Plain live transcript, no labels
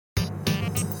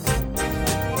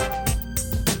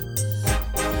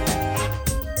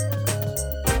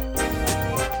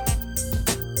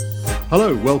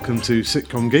Hello, welcome to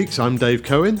Sitcom Geeks. I'm Dave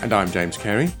Cohen. And I'm James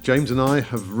Carey. James and I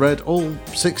have read all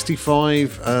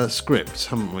 65 scripts,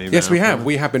 haven't we? Yes, we have.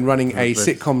 We have been running a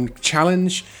sitcom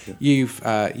challenge.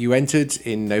 Yeah. You entered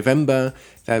in November.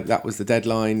 That was the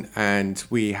deadline. And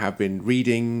we have been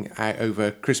reading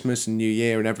over Christmas and New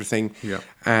Year and everything. Yeah.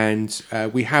 And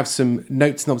we have some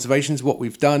notes and observations. What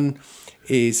we've done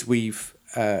is we've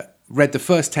read the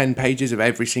first 10 pages of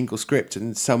every single script,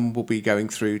 and some will be going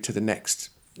through to the next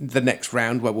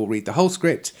round where we'll read the whole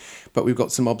script, but we've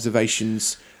got some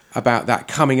observations about that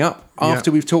coming up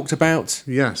after we've talked about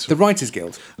the Writers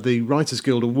Guild. The Writers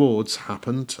Guild Awards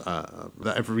happened.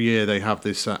 Every year they have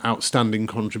this outstanding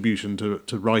contribution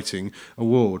to writing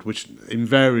award, which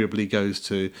invariably goes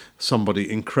to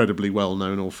somebody incredibly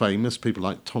well-known or famous. People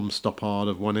like Tom Stoppard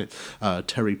have won it,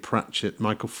 Terry Pratchett,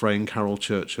 Michael Frayn, Carol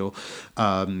Churchill,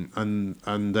 and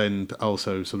then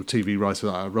also sort of TV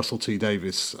writer Russell T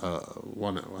Davies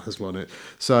has won it.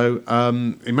 So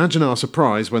imagine our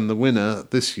surprise when the winner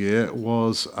this year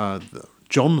was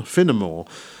John Finnemore,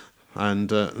 and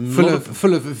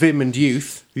full of vim and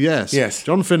youth. Yes,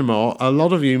 John Finnemore. A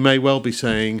lot of you may well be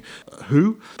saying,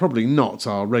 who? Probably not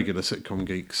our regular Sitcom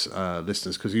Geeks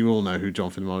listeners, because you all know who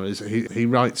John Finnemore is. He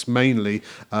writes mainly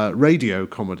radio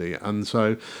comedy, and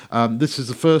so this is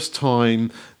the first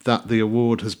time that the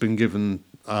award has been given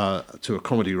to a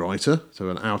comedy writer, so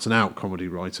an out-and-out comedy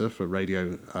writer for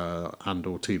radio and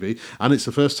or TV, and it's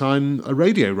the first time a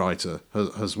radio writer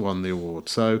has won the award.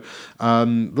 So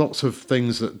lots of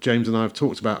things that James and I have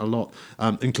talked about a lot,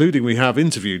 including we have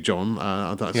interviewed John.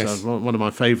 That's one of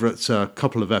my favourite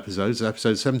couple of episodes,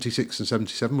 episodes 76 and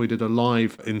 77. We did a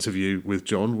live interview with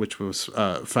John, which was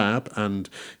fab, and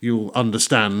you'll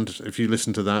understand if you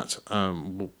listen to that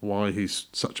why he's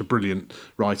such a brilliant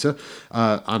writer.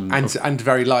 And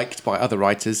very liked by other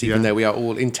writers, even though we are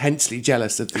all intensely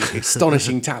jealous of the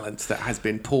astonishing talent that has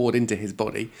been poured into his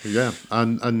body. Yeah,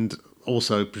 and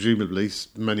also, presumably,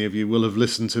 many of you will have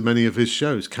listened to many of his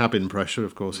shows. Cabin Pressure,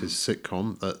 of course, his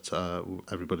sitcom that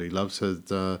everybody loves. With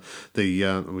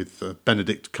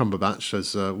Benedict Cumberbatch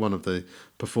as one of the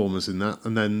performers in that.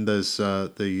 And then there's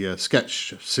the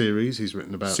sketch series he's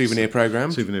written about. Souvenir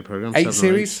program. 8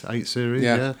 series? 8 series,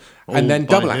 yeah. And then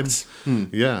double acts.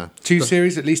 Yeah.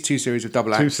 At least 2 series of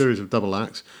double acts. 2 series of double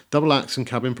acts. Double acts and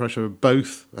Cabin Pressure are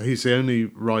both, he's the only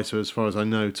writer, as far as I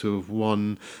know, to have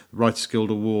won Writers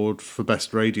Guild Award for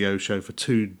Best Radio Show for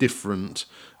 2 different,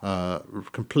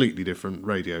 completely different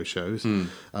radio shows.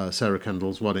 Sarah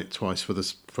Kendall's won it twice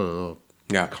for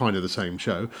kind of the same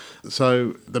show.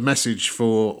 So the message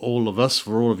for all of us,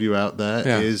 for all of you out there,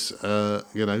 is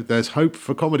there's hope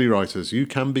for comedy writers. You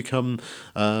can become,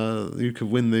 you can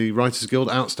win the Writers Guild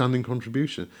Outstanding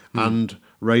Contribution, and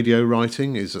radio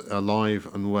writing is alive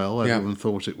and well. Everyone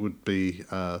thought it would be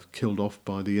killed off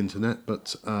by the internet,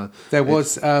 but there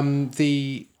was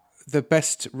the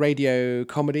Best Radio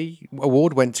Comedy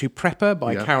Award went to Prepper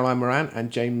by Caroline Moran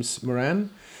and James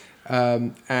Moran,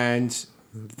 and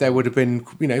there would have been,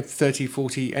 30,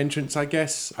 40 entrants, I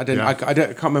guess. I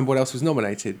can't remember what else was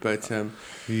nominated, but no,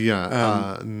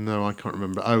 I can't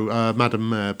remember. Madam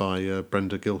Mayor by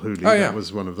Brenda Gilhooly. That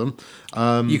was one of them.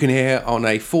 You can hear on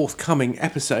a forthcoming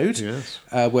episode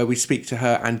where we speak to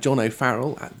her and John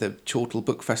O'Farrell at the Chortle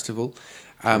Book Festival.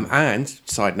 And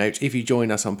side note, if you join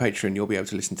us on Patreon, you'll be able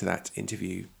to listen to that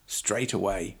interview straight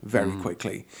away, very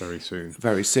quickly, very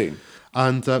soon.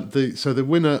 And the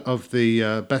winner of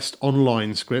the best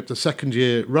online script, the second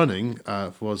year running,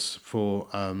 was for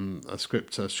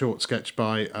a short sketch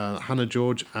by Hannah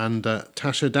George and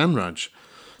Tasha Danraj.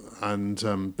 And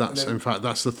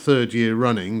that's the third year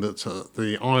running that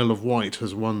the Isle of Wight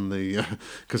has won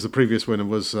because the previous winner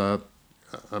was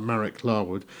Marek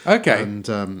Larwood. Okay. And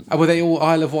were they all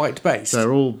Isle of Wight based?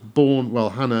 They're all born.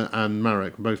 Well, Hannah and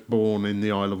Marek were both born in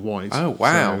the Isle of Wight. Oh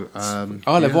wow! So,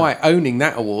 Isle of Wight owning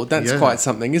that award. That's quite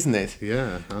something, isn't it?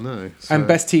 Yeah, I know. So. And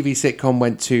Best TV Sitcom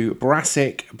went to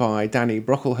Brassic by Danny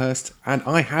Brocklehurst, and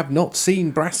I have not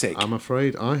seen Brassic. I'm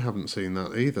afraid I haven't seen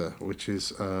that either, which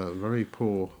is very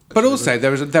poor. But also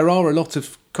there are a lot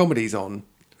of comedies on,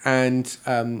 and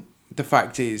the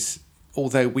fact is,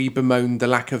 although we bemoan the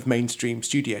lack of mainstream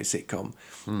studio sitcom,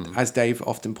 as Dave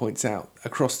often points out,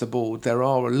 across the board, there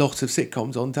are a lot of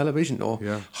sitcoms on television or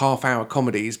half-hour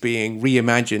comedies being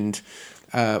reimagined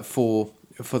for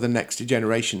the next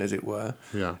generation, as it were.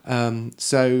 Yeah.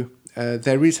 So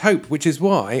there is hope, which is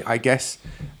why, I guess,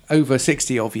 over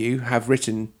 60 of you have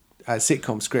written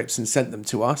sitcom scripts and sent them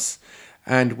to us,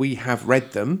 and we have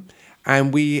read them,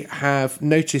 and we have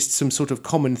noticed some sort of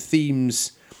common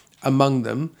themes among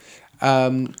them,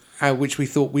 which we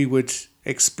thought we would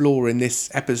explore in this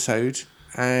episode.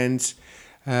 And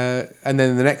And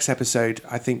then in the next episode,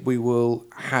 I think we will,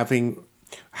 having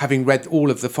read all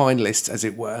of the finalists, as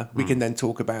it were, we can then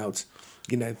talk about,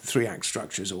 3-act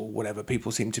structures or whatever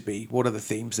people seem to be. What are the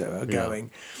themes that are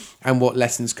going, and what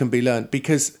lessons can be learned?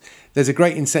 Because there's a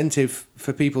great incentive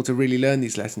for people to really learn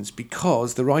these lessons,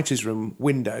 because the writers' room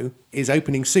window is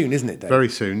opening soon, isn't it, Dave? Very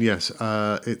soon, yes.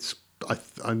 I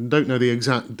don't know the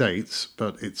exact dates,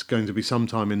 but it's going to be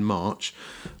sometime in March,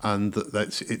 and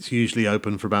it's usually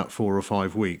open for about 4 or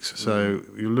 5 weeks. So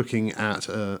you're looking at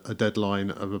a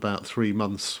deadline of about 3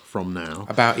 months from now.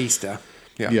 About Easter.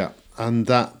 Yeah, and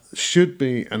that should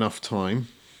be enough time,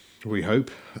 we hope,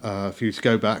 for you to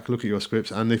go back, look at your scripts,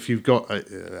 and if you've got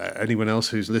anyone else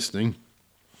who's listening,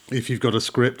 if you've got a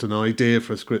script, an idea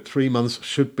for a script, 3 months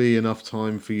should be enough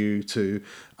time for you to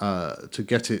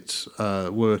get it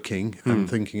working and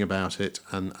thinking about it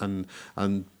and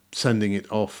sending it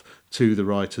off to the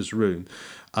writer's room.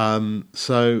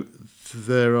 So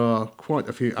there are quite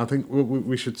a few. I think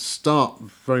we should start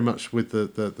very much with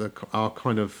our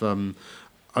kind of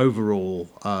overall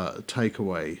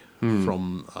takeaway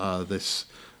from this,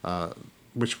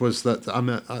 which was that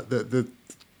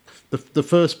the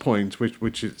first point,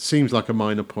 which it seems like a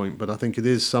minor point, but I think it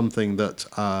is something that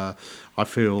I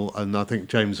feel, and I think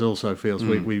James also feels,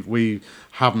 we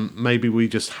haven't, maybe we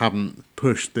just haven't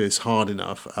pushed this hard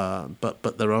enough.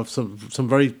 But there are some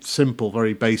very simple,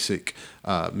 very basic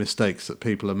mistakes that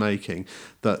people are making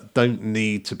that don't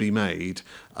need to be made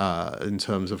in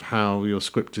terms of how your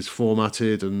script is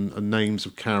formatted and names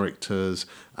of characters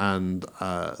and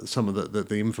some of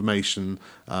the information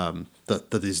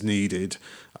that is needed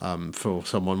for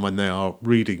someone when they are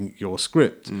reading your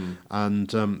script. And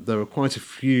there are quite a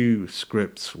few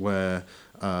scripts where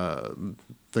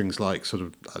things like sort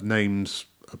of names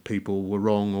of people were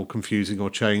wrong or confusing or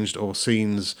changed, or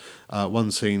scenes,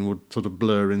 one scene would sort of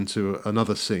blur into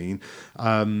another scene.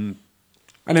 And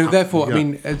therefore, I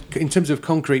mean, in terms of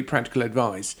concrete practical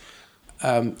advice,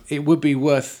 it would be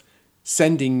worth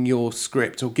sending your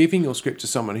script or giving your script to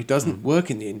someone who doesn't work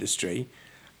in the industry,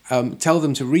 tell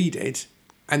them to read it,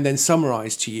 and then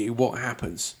summarise to you what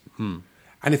happens. And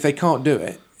if they can't do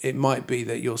it, it might be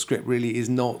that your script really is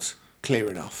not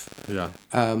clear enough.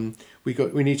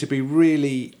 We need to be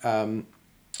really, bear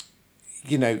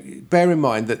in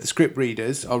mind that the script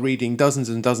readers are reading dozens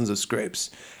and dozens of scripts,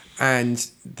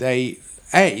 and they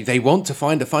want to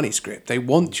find a funny script. They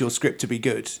want your script to be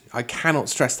good. I cannot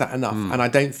stress that enough, and I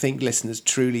don't think listeners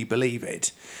truly believe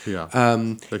it.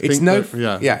 It's no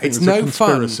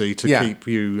conspiracy fun to keep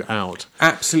you out.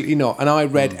 Absolutely not. And I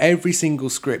read every single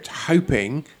script,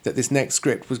 hoping that this next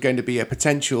script was going to be a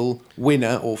potential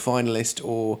winner or finalist,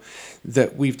 or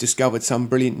that we've discovered some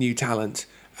brilliant new talent.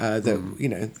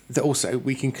 That also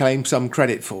we can claim some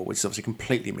credit for, which is obviously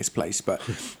completely misplaced. But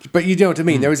you know what I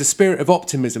mean. There is a spirit of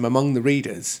optimism among the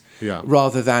readers,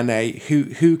 rather than a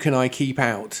who can I keep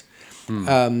out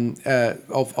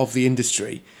of the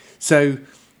industry. So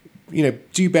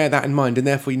do bear that in mind, and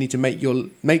therefore you need to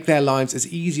make their lives as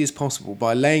easy as possible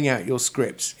by laying out your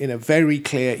scripts in a very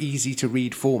clear, easy to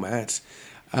read format,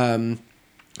 and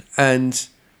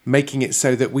making it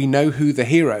so that we know who the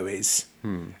hero is.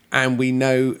 And we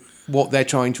know what they're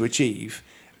trying to achieve,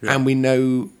 and we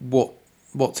know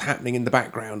what's happening in the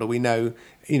background, or we know,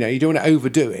 you don't want to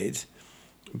overdo it,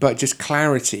 but just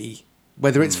clarity,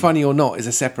 whether it's funny or not is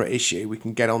a separate issue. We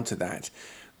can get onto that,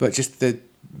 but just the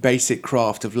basic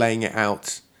craft of laying it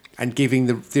out and giving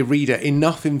the reader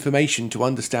enough information to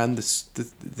understand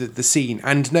the scene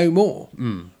and no more,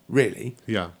 really.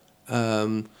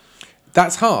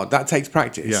 That's hard. That takes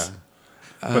practice.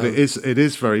 But it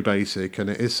is very basic, and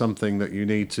it is something that you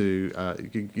need to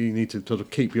sort of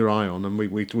keep your eye on. And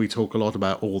we talk a lot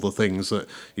about all the things that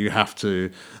you have to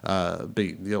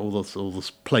be, all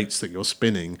the plates that you're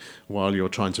spinning while you're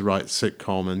trying to write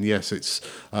sitcom. And yes, it's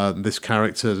this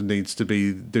character needs to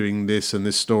be doing this, and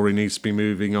this story needs to be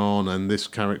moving on, and this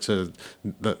character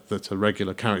that's a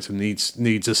regular character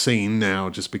needs a scene now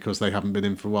just because they haven't been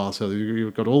in for a while. So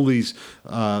you've got all these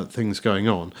things going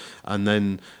on, and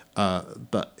then.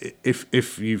 But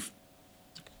if you've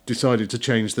decided to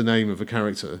change the name of a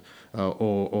character,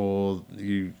 or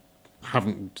you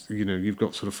haven't, you've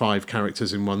got sort of 5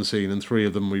 characters in one scene and 3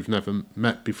 of them we've never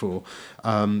met before,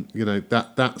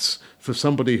 that's for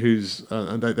somebody who's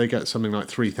they get something like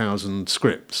 3,000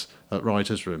 scripts at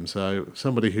Writers' Room. So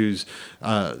somebody whose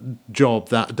job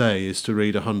that day is to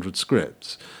read 100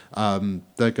 scripts,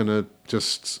 they're going to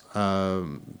just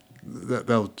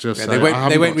they'll just Yeah, say,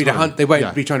 they won't read time." They won't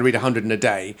Yeah. be trying to read 100 in a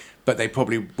day, but they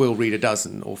probably will read a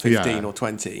dozen or 15 Yeah. or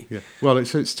 20. Yeah. Well,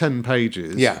 it's 10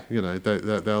 pages. Yeah. You know,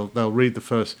 they'll read the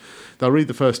first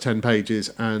 10 pages,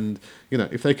 and you know,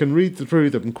 if they can read through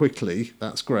them quickly,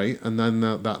 that's great. And then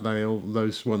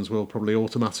those ones will probably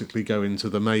automatically go into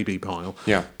the maybe pile.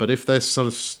 Yeah. But if they're sort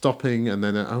of stopping and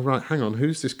then, oh right, hang on,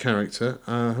 who's this character?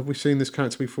 Have we seen this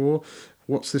character before?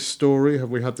 What's this story?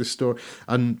 Have we had this story?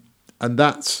 And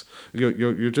that's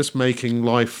you're just making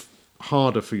life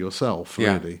harder for yourself,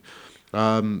 really.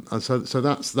 Yeah. And so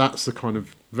that's the kind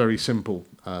of very simple,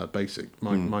 basic,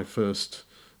 my first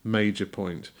major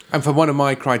point. And for one of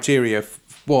my criteria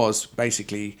was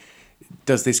basically,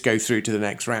 does this go through to the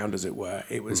next round, as it were?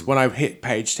 It was when I hit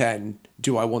page 10,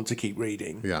 do I want to keep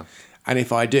reading? Yeah. And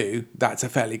if I do, that's a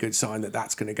fairly good sign that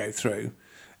that's going to go through.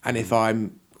 And if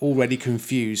I'm already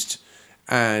confused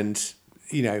and,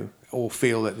 you know, or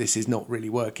feel that this is not really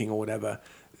working or whatever,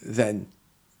 then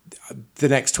the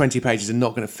next 20 pages are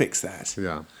not going to fix that.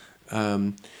 Yeah.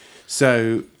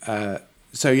 So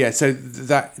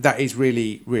that is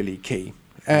really, really key.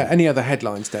 Any other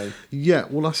headlines, Dave? Yeah,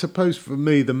 well, I suppose for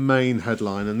me the main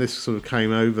headline, and this sort of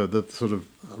came over the sort of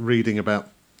reading about,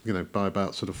 you know, by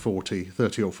about sort of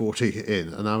 30 or 40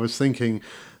 in, and I was thinking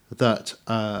that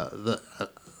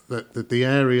the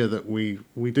area that we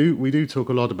do talk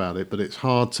a lot about it, but it's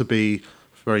hard to be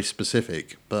very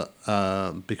specific, but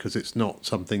because it's not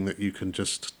something that you can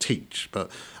just teach, but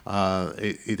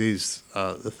it is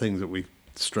the thing that we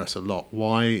stress a lot.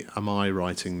 Why am I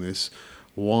writing this?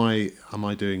 Why am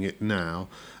I doing it now?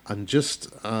 And just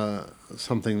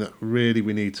something that really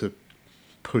we need to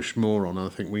push more on, I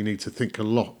think we need to think a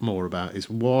lot more about, is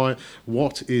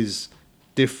what is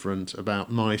different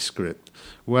about my script?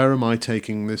 Where am I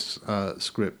taking this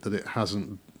script that it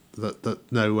hasn't, that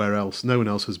no one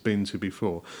else has been to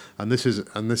before? And this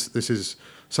is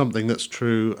something that's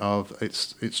true of,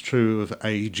 it's true of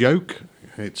a joke,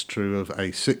 it's true of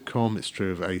a sitcom, it's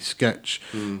true of a sketch,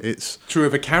 it's true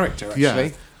of a character, actually.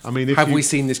 Yeah. I mean, have we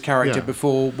seen this character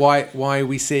before? Why are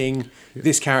we seeing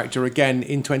this character again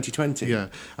in 2020? Yeah,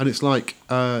 and it's like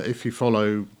if you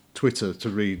follow Twitter to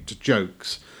read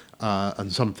jokes,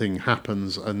 and something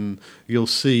happens, and you'll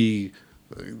see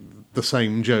the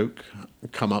same joke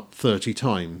come up 30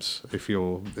 times.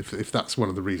 If that's one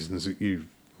of the reasons that you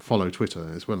follow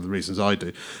Twitter, it's one of the reasons I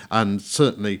do, and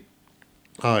certainly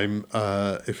I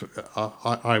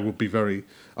would be very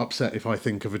upset if I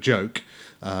think of a joke,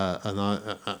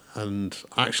 and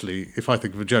actually if I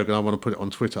think of a joke and I want to put it on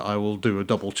Twitter, I will do a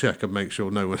double check and make sure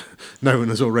no one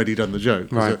has already done the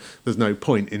joke. Right. There's no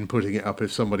point in putting it up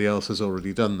if somebody else has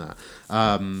already done that.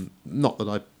 Not that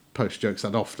I post jokes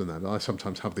that often, though, but I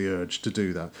sometimes have the urge to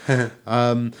do that.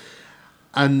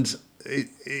 And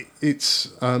it's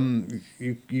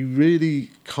you really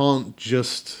can't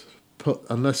just put,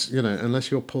 unless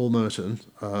you're Paul Merton,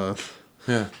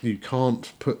 you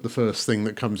can't put the first thing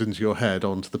that comes into your head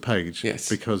onto the page. Yes,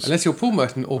 because unless you're Paul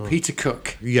Merton or Peter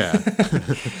Cook. Yeah.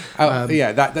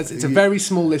 It's a very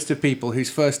small list of people whose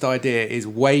first idea is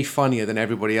way funnier than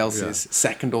everybody else's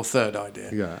second or third idea.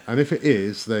 Yeah, and if it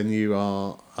is, then you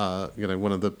are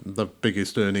one of the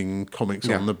biggest earning comics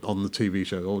on the TV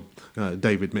show, or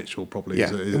David Mitchell probably.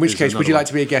 Yeah. In which case, would you like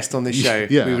to be a guest on this show?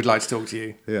 Yeah. We would like to talk to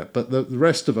you. Yeah, but the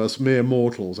rest of us, mere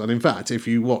mortals, and in fact, if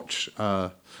you watch,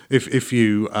 if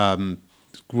you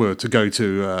were to go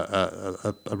to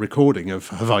a recording of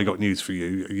Have I Got News for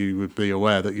You, you would be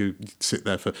aware that you sit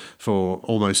there for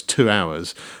almost 2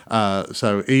 hours.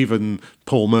 So even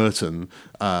Paul Merton,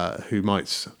 who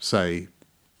might say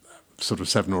sort of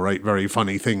 7 or 8 very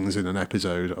funny things in an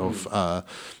episode of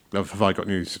Have I Got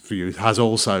News for You, has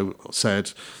also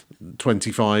said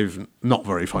 25 not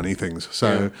very funny things.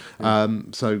 So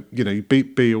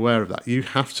be aware of that. You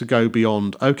have to go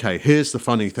beyond, okay, here's the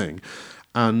funny thing.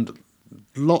 And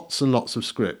lots and lots of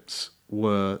scripts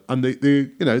were, and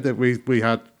we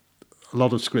had a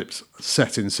lot of scripts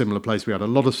set in similar places. We had a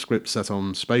lot of scripts set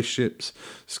on spaceships,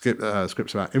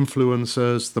 scripts about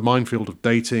influencers, the minefield of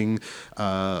dating,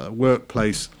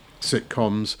 workplace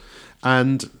sitcoms,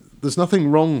 and there's nothing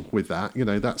wrong with that.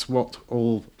 That's what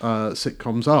all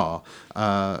sitcoms are.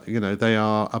 They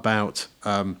are about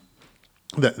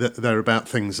they're about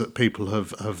things that people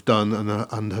have done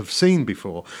and have seen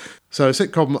before. So a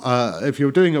sitcom, if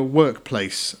you're doing a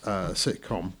workplace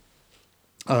sitcom,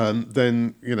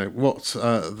 then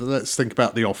let's think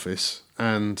about The Office,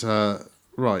 and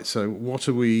right. So what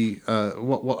are we?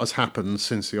 What has happened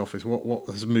since The Office? What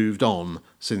has moved on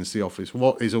since The Office?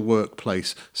 What is a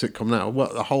workplace sitcom now?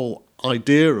 What the whole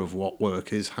idea of what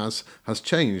work is has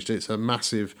changed. It's a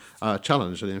massive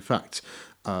challenge, and in fact,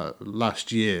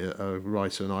 last year, a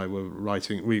writer and I were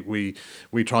writing. We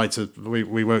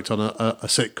worked on a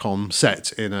sitcom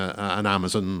set in an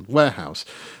Amazon warehouse,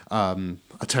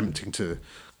 attempting to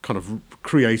kind of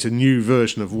create a new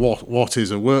version of what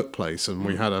is a workplace, and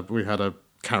we had a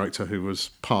character who was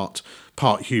part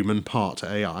human, part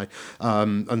AI,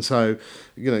 and so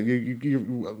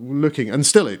you looking, and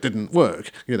still it didn't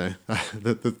work. There's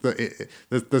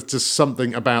just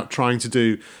something about trying to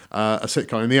do a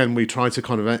sitcom. In the end, we tried to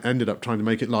kind of ended up trying to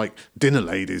make it like Dinner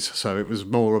Ladies, so it was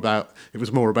more about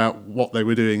what they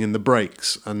were doing in the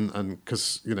breaks, and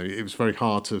because it was very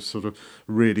hard to sort of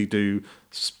really do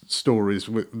stories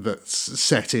that's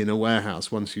set in a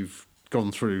warehouse once you've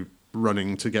gone through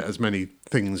running to get as many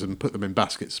things and put them in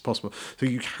baskets as possible. So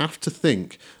you have to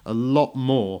think a lot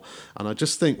more, and I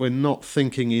just think we're not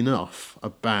thinking enough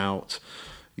about,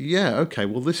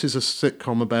 this is a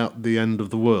sitcom about the end of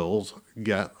the world.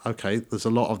 Yeah, okay, there's a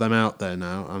lot of them out there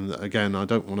now, and again, I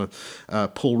don't want to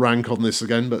pull rank on this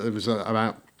again, but it was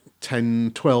about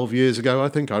 10, 12 years ago, I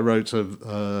think I wrote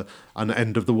an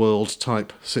end of the world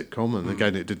type sitcom, and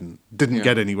again, it didn't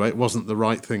get anywhere. It wasn't the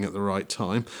right thing at the right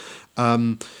time.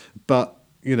 But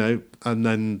and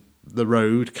then The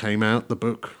Road came out, the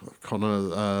book.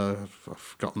 Connor, I've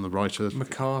forgotten the writer,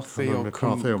 McCarthy or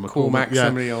Cormac,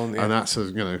 somebody on, and that's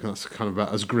that's kind of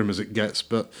about as grim as it gets.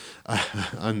 But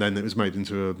and then it was made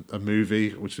into a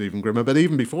movie, which is even grimmer. But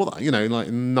even before that, like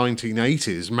in the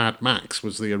 1980s, Mad Max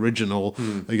was the original,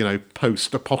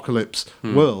 post-apocalypse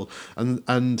world,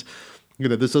 and.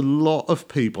 There's a lot of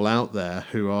people out there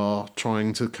who are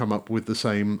trying to come up with the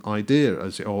same idea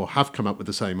or have come up with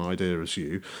the same idea as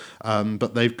you,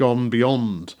 but they've gone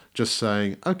beyond just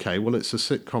saying, okay, well, it's a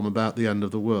sitcom about the end of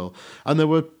the world. And there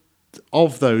were,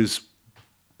 of those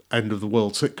end of the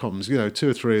world sitcoms, 2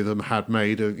 or 3 of them had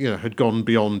had gone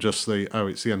beyond just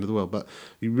it's the end of the world. But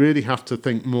you really have to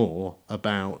think more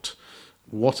about,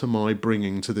 what am I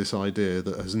bringing to this idea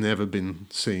that has never been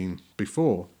seen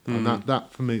before? And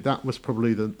that for me, that was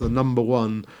probably the number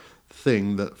one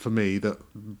thing that for me, that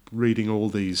reading all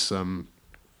these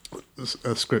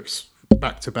scripts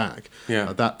back to back,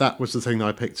 that was the thing that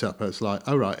I picked up. It's like,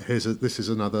 oh right, this is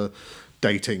another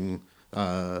dating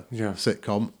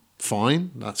sitcom.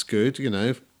 Fine, that's good.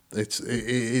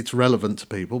 It's relevant to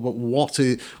people, but what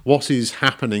is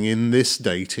happening in this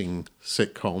dating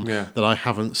sitcom that I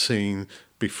haven't seen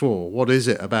before? What is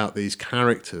it about these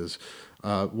characters?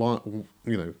 And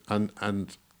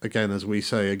again, as we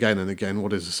say again and again,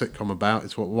 what is a sitcom about?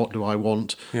 It's what do I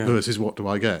want versus what do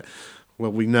I get?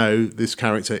 Well, we know this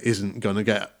character isn't going to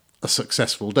get a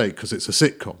successful date because it's a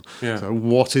sitcom. So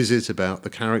what is it about the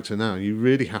character now? You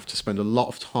really have to spend a lot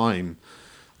of time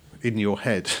in your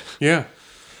head. Yeah.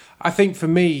 I think for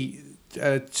me,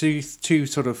 two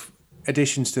sort of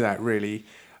additions to that, really.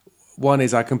 One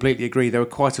is I completely agree. There were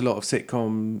quite a lot of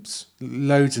sitcoms,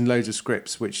 loads and loads of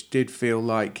scripts, which did feel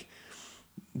like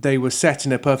they were set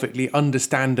in a perfectly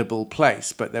understandable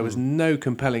place, but there was no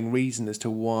compelling reason as to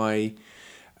why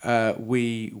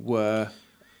why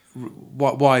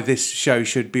this show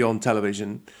should be on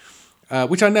television.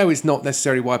 Which I know is not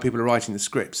necessarily why people are writing the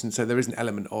scripts, and so there is an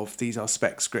element of these are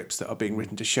spec scripts that are being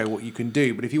written to show what you can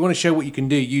do. But if you want to show what you can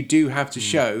do, you do have to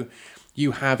show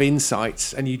you have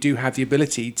insights and you do have the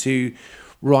ability to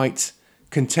write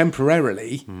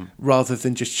contemporarily rather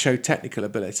than just show technical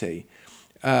ability.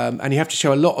 And you have to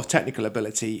show a lot of technical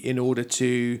ability in order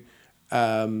to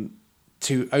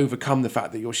overcome the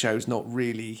fact that your show is not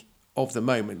really of the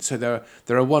moment. So there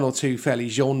are 1 or 2 fairly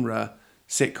genre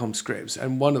sitcom scripts,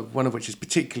 and one of which is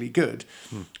particularly good.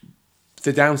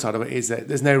 The downside of it is that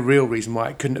there's no real reason why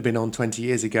it couldn't have been on 20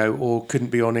 years ago or couldn't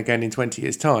be on again in 20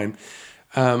 years' time,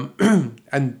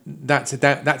 and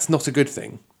that's not a good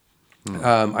thing.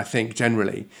 I think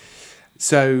generally.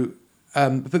 So,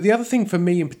 but the other thing for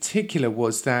me in particular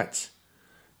was that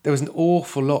there was an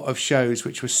awful lot of shows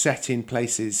which were set in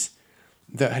places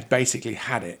that had basically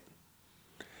had it.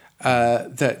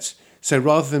 So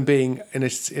rather than being in a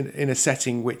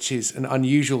setting which is an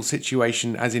unusual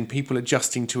situation, as in people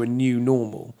adjusting to a new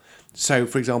normal. So,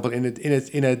 for example, I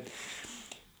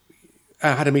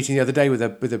had a meeting the other day with a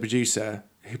producer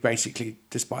who basically,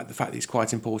 despite the fact that he's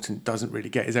quite important, doesn't really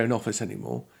get his own office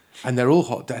anymore, and they're all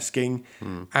hot desking,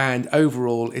 and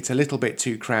overall it's a little bit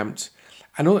too cramped.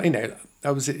 And it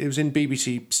was in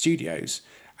BBC Studios,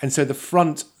 and so the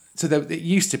front. So it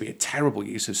used to be a terrible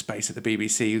use of space at the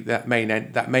BBC, that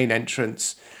main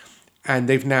entrance, and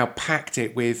they've now packed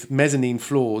it with mezzanine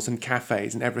floors and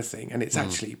cafes and everything, and it's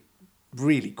actually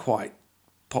really quite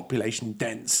population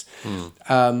dense.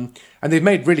 And they've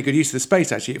made really good use of the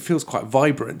space, actually. It feels quite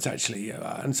vibrant, actually.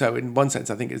 And so in one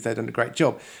sense, I think they've done a great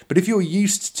job. But if you're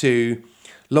used to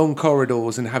long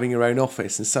corridors and having your own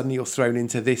office, and suddenly you're thrown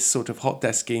into this sort of hot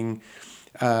desking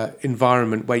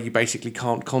environment where you basically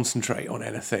can't concentrate on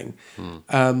anything,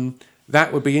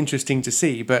 that would be interesting to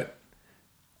see. But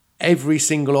every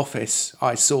single office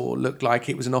I saw looked like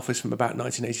it was an office from about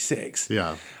 1986.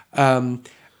 Yeah.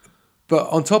 But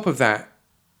on top of that,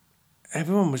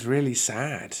 everyone was really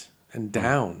sad and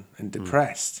down and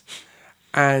depressed.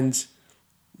 And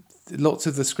lots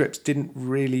of the scripts didn't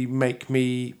really make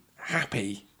me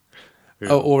happy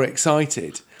or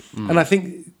excited. And I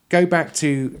think, go back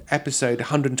to episode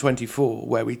 124,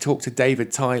 where we talked to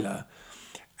David Tyler,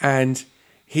 and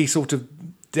he sort of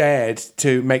dared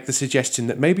to make the suggestion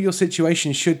that maybe your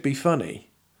situation should be funny.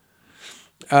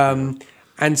 And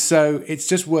so it's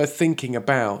just worth thinking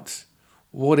about,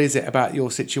 what is it about your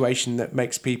situation that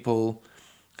makes people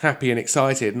happy and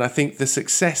excited? And I think the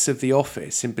success of The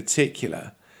Office in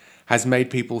particular has made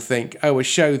people think, oh, a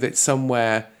show that's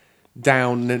somewhere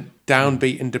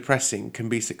downbeat and depressing can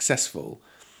be successful,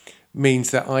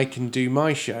 means that I can do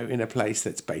my show in a place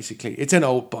that's basically, it's an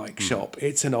old bike shop,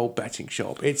 it's an old betting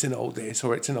shop, it's an old this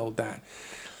or it's an old that.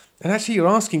 And actually you're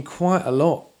asking quite a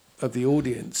lot of the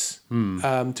audience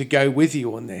to go with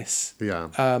you on this. Yeah.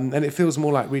 And it feels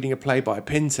more like reading a play by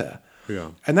Pinter. Yeah.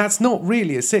 And that's not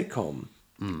really a sitcom.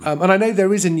 And I know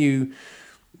there is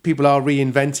people are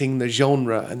reinventing the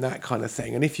genre and that kind of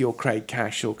thing. And if you're Craig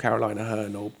Cash or Carolina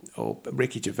Hearn or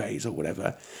Ricky Gervais or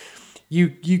whatever,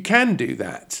 you can do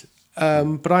that.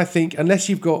 But I think unless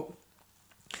you've got...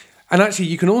 And actually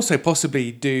you can also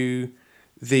possibly do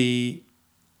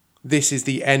this is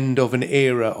the end of an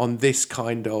era on this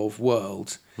kind of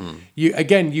world.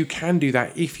 You can do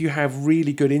that if you have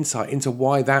really good insight into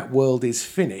why that world is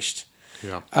finished.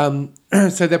 Yeah.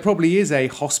 So there probably is a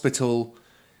hospital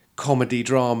comedy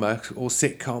drama or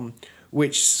sitcom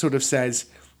which sort of says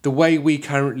the way we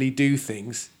currently do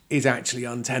things is actually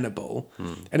untenable,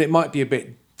 and it might be a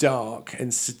bit dark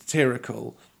and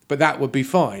satirical, but that would be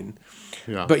fine.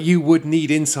 Yeah. But you would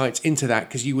need insights into that,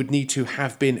 because you would need to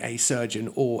have been a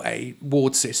surgeon or a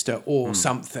ward sister or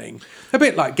something. A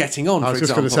bit like Getting On, for example. I was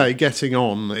just going to say, Getting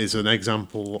On is an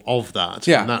example of that.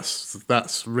 Yeah. And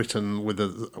that's written with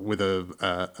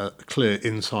a clear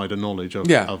insider knowledge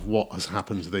of what has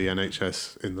happened to the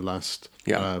NHS in the last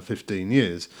 15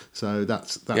 years. So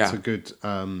that's a good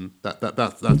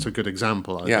that's a good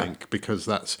example, I think, because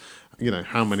that's,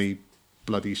 how many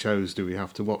bloody shows do we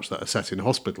have to watch that are set in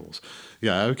hospitals?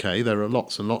 Yeah, okay, there are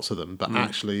lots and lots of them, but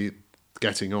actually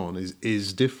Getting On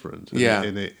is different.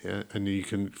 And you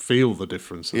can feel the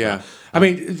difference of that. I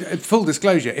mean, full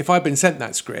disclosure, if I'd been sent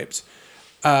that script,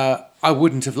 I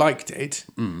wouldn't have liked it,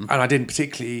 and I didn't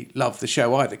particularly love the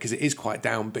show either, because it is quite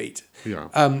downbeat.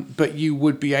 But you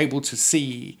would be able to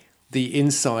see the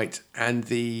insight and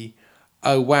the,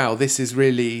 oh wow, this is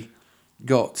really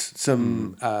got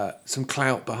some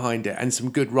clout behind it and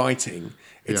some good writing.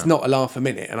 It's not a laugh a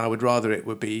minute, and I would rather it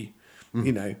would be,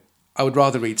 I would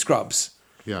rather read Scrubs.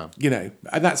 And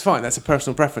that's fine. That's a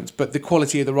personal preference. But the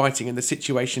quality of the writing and the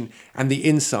situation and the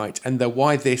insight and the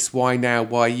why this, why now,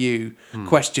 why you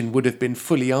question would have been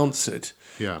fully answered.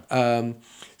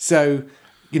 So,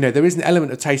 there is an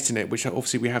element of taste in it, which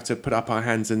obviously we have to put up our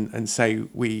hands and say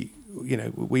we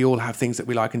all have things that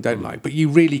we like and don't like. But you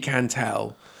really can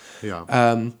tell.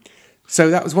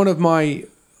 So that was one of my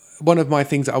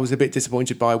things that I was a bit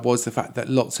disappointed by, was the fact that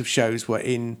lots of shows were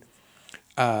in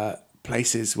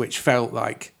places which felt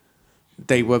like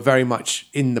they were very much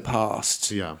in the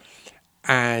past.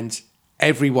 And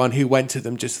everyone who went to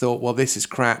them just thought, well, this is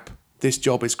crap, this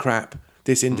job is crap,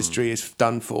 this industry is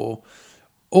done for.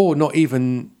 Or not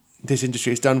even this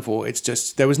industry is done for, it's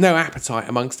just there was no appetite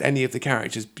amongst any of the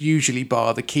characters, usually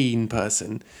bar the keen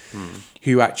person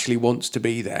who actually wants to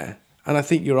be there. And I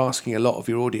think you're asking a lot of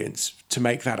your audience to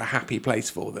make that a happy place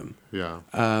for them.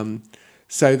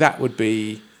 So that would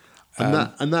be...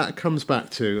 And that comes back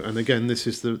to, and again, this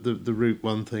is the root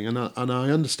one thing, and I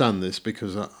understand this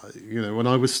because when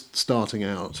I was starting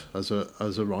out as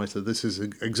a writer, this is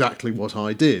exactly what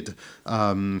I did.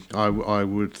 I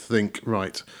would think,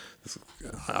 right,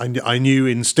 I knew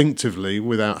instinctively,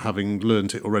 without having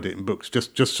learnt it already in books,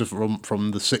 just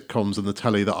from the sitcoms and the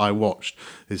telly that I watched,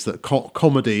 is that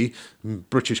comedy,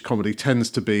 British comedy, tends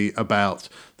to be about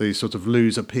these sort of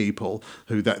loser people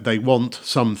who that they want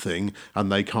something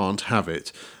and they can't have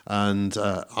it, and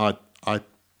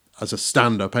as a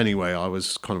stand-up anyway, I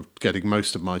was kind of getting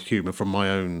most of my humour from my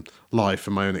own life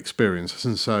and my own experiences.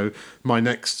 And so my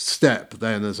next step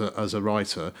then as a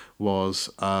writer was,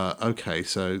 okay,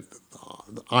 so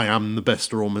I am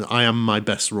I am my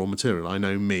best raw material. I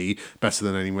know me better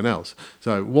than anyone else.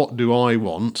 So what do I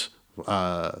want?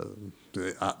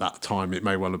 At that time, it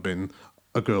may well have been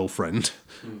a girlfriend,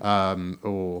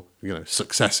 or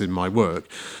success in my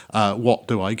work. What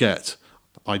do I get?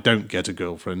 I don't get a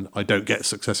girlfriend. I don't get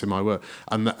success in my work.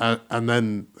 And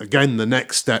then again, the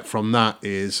next step from that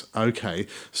is, okay,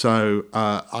 so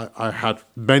I had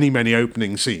many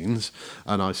opening scenes,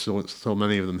 and I saw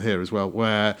many of them here as well,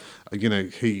 where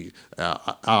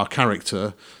our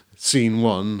character, scene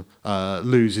one,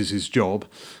 loses his job,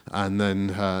 and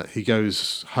then he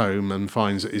goes home and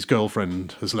finds that his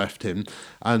girlfriend has left him.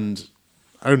 And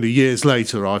only years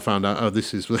later, I found out,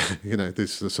 this is,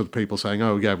 this is sort of people saying,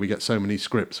 oh yeah, we get so many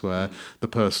scripts where the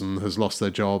person has lost their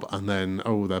job and then,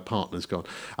 their partner's gone.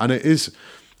 And it is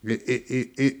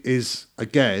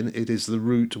the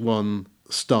route one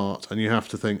start, and you have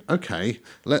to think, okay,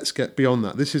 let's get beyond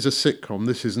that. This is a sitcom.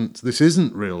 This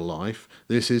isn't real life.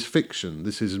 This is fiction.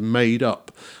 This is made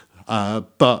up.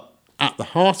 But at the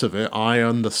heart of it, I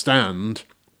understand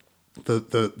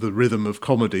the rhythm of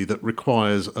comedy that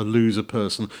requires a loser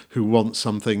person who wants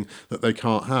something that they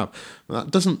can't have.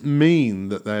 That doesn't mean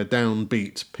that they're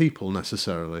downbeat people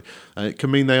necessarily. It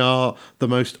can mean they are the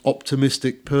most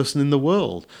optimistic person in the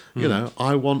world.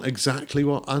 I want exactly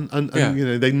what, and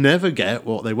they never get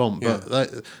what they want.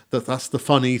 But that's the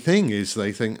funny thing, is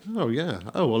they think,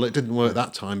 well, it didn't work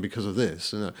that time because of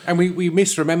this. And we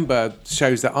misremember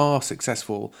shows that are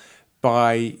successful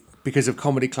because of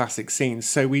comedy classic scenes.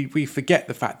 So we forget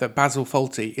the fact that Basil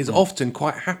Fawlty is often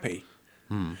quite happy.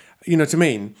 You know what I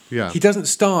mean? Yeah. He doesn't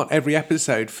start every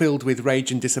episode filled with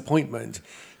rage and disappointment.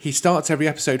 He starts every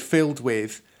episode filled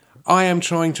with, I am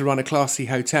trying to run a classy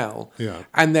hotel. Yeah.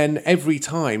 And then every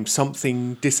time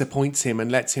something disappoints him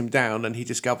and lets him down, and he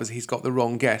discovers he's got the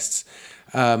wrong guests.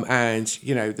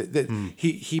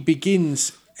 He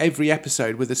begins every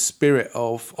episode with a spirit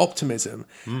of optimism.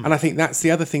 And I think that's the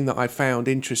other thing that I found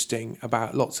interesting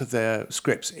about lots of the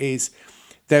scripts, is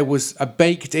there was a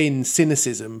baked in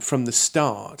cynicism from the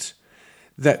start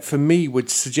that for me would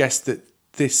suggest that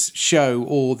this show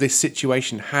or this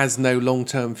situation has no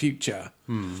long-term future.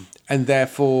 And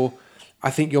therefore I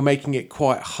think you're making it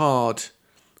quite hard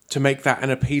to make that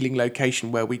an appealing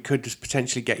location where we could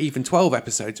potentially get even 12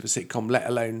 episodes of a sitcom, let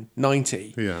alone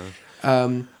 90.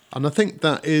 And I think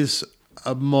that is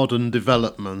a modern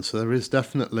development. So there is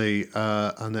definitely this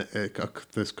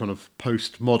kind of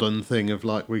postmodern thing of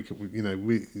like we've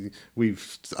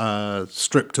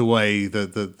stripped away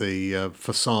the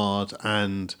facade,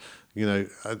 and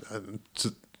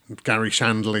Gary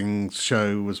Shandling's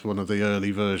show was one of the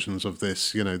early versions of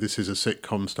this. This is a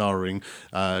sitcom starring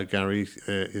Gary.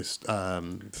 This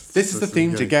is the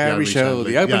theme to Gary Show,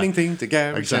 the opening theme to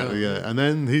Gary Show. Exactly, yeah. And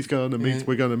then he's going to meet.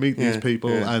 We're going to meet these people,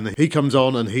 and he comes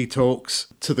on and he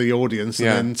talks to the audience, and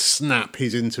then snap,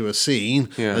 he's into a scene.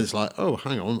 And it's like, oh,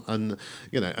 hang on, and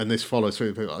and this follows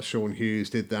through. People like Sean Hughes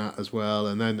did that as well,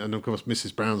 and of course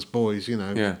Mrs. Brown's Boys.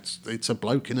 It's a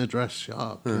bloke in a dress,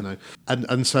 sharp.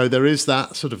 And so there is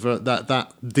that sort of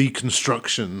that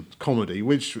deconstruction comedy,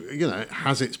 which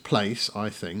has its place, I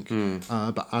think.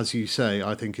 But as you say,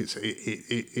 I think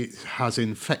it has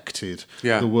infected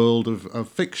the world of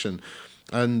fiction,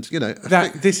 and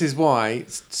this is why.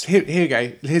 Here you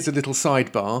go. Here's a little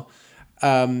sidebar.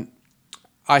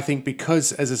 I think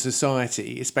because as a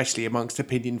society, especially amongst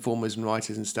opinion formers and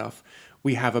writers and stuff,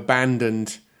 we have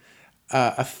abandoned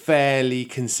a fairly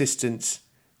consistent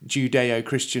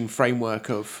Judeo-Christian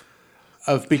framework of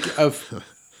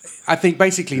I think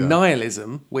basically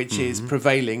nihilism, which is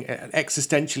prevailing,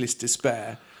 existentialist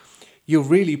despair. You're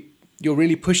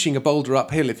really pushing a boulder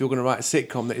uphill if you're going to write a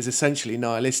sitcom that is essentially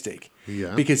nihilistic.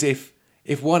 Because if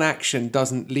one action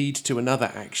doesn't lead to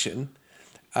another action,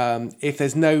 if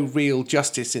there's no real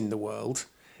justice in the world,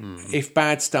 if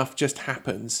bad stuff just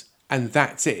happens and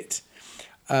that's it.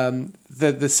 The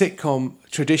sitcom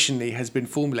traditionally has been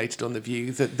formulated on the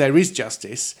view that there is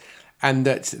justice, and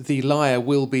that the liar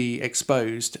will be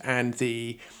exposed, and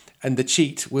the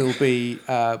cheat will be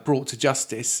brought to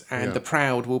justice, and the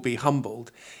proud will be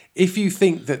humbled. If you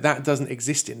think that doesn't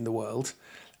exist in the world,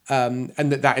 and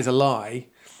that is a lie,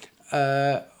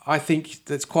 I think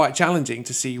that's quite challenging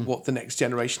to see what the next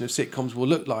generation of sitcoms will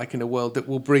look like in a world that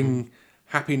will bring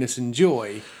happiness and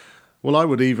joy. Well, I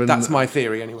would even... That's my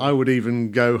theory, anyway. I would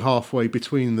even go halfway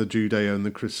between the Judeo and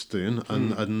the Christian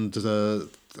and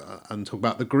talk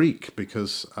about the Greek,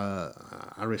 because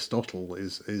Aristotle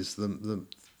is the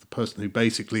person who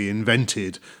basically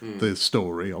invented the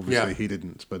story. Obviously, Yeah. he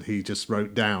didn't, but he just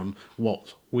wrote down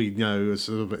what we know as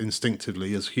sort of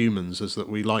instinctively as humans, is that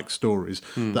we like stories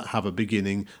that have a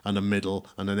beginning and a middle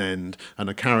and an end, and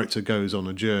a character goes on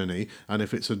a journey. And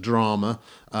if it's a drama,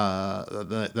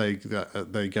 they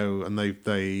go and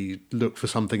they look for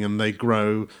something and they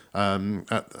grow, and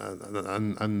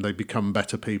they become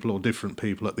better people or different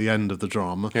people at the end of the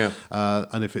drama. Yeah.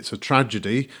 And if it's a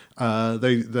tragedy,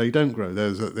 they don't grow.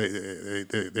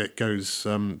 It goes.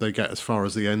 They get as far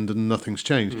as the end and nothing's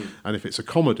changed. And if it's a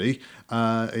comedy,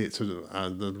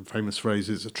 the famous phrase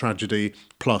is a tragedy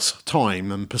plus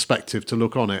time and perspective to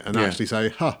look on it and actually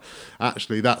say,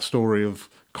 actually that story of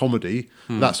comedy,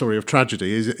 that story of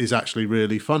tragedy is actually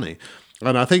really funny.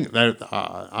 And I think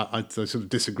I sort of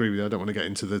disagree with you. I don't want to get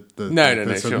into the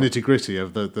sort of nitty-gritty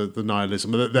of the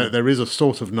nihilism. But there is a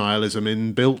sort of nihilism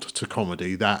inbuilt to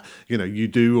comedy that, you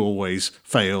do always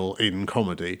fail in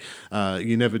comedy.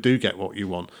 You never do get what you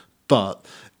want. But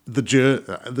the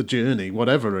journey,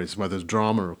 whatever it is, whether it's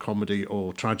drama or comedy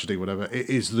or tragedy, whatever, it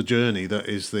is the journey that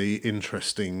is the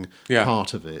interesting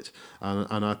part of it.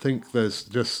 And I think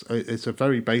it's a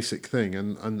very basic thing.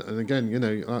 And again,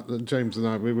 James and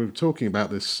I, we were talking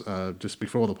about this just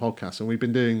before the podcast, and we've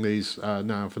been doing these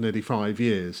now for nearly 5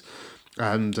 years.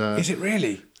 And is it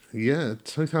really? Yeah,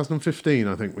 2015,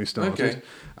 I think we started. Okay.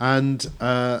 And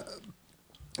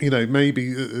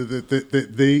maybe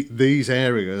these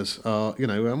areas are,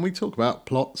 and we talk about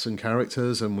plots and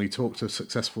characters, and we talk to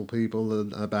successful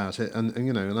people about it, and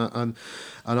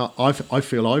I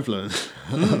feel I've learned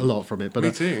a lot from it. But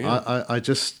Me too, yeah. I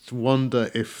just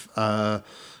wonder if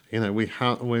we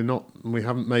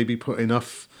haven't maybe put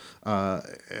enough. I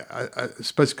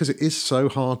suppose because it is so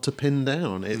hard to pin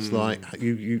down. It's like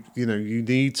you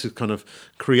need to kind of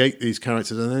create these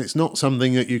characters, and it's not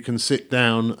something that you can sit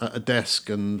down at a desk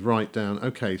and write down.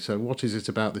 Okay, so what is it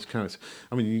about this character?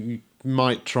 I mean, you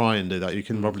might try and do that. You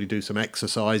can probably do some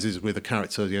exercises with a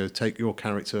character. Take your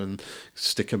character and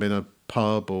stick them in a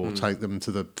pub, or take them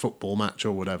to the football match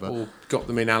or whatever, or got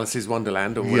them in Alice's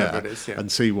Wonderland or whatever it is,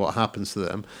 and see what happens to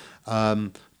them.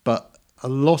 But a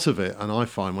lot of it, and I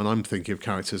find when I'm thinking of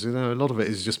characters, a lot of it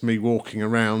is just me walking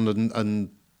around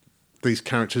and these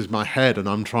characters in my head, and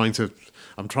I'm trying to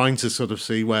sort of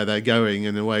see where they're going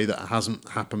in a way that hasn't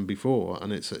happened before,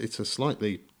 and it's a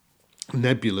slightly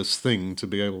nebulous thing to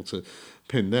be able to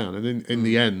pin down. And in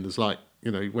the end, it's like,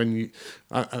 when you,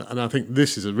 and I think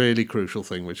this is a really crucial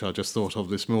thing, which I just thought of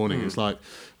this morning. It's like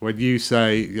when you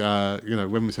say,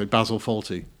 when we say Basil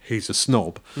Fawlty, he's a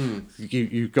snob,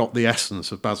 you've got the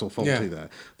essence of Basil Fawlty there.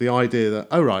 The idea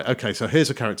that, so here's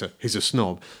a character, he's a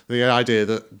snob. The idea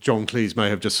that John Cleese may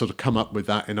have just sort of come up with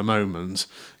that in a moment,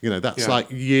 that's like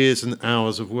years and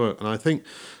hours of work. And I think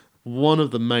one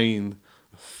of the main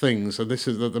things, and this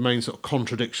is the main sort of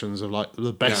contradictions of like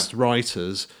the best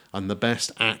writers and the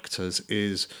best actors,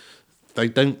 is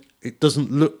it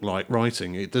doesn't look like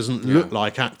writing, it doesn't look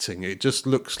like acting, it just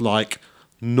looks like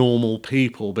normal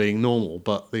people being normal.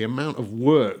 But the amount of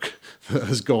work that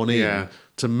has gone in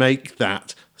to make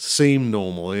that seem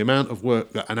normal, the amount of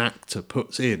work that an actor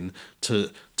puts in to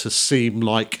seem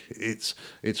like it's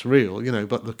real,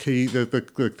 but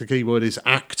the key word is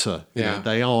actor.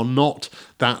 They are not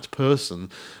that person.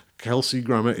 Kelsey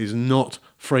Grammer is not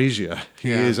Frasier.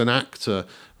 He is an actor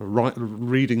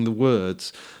reading the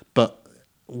words, but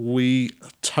we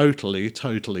totally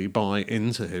buy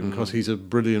into him because he's a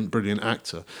brilliant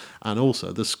actor. And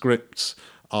also the scripts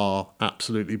are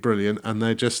absolutely brilliant, and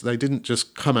they didn't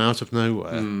just come out of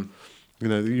nowhere.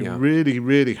 You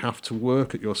really have to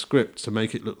work at your script to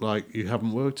make it look like you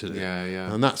haven't worked at it.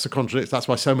 And that's the contradiction. That's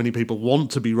why so many people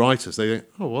want to be writers. They think,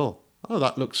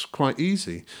 that looks quite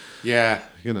easy. There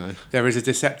is a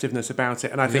deceptiveness about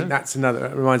it, and I think that's another.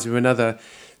 It reminds me of another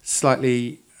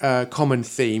slightly common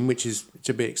theme, which is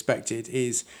to be expected,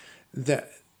 is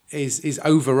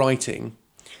overwriting.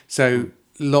 So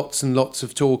lots and lots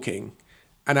of talking,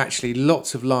 and actually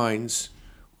lots of lines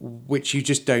which you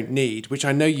just don't need, which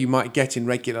I know you might get in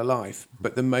regular life,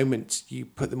 but the moment you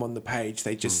put them on the page,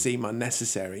 they just seem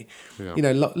unnecessary.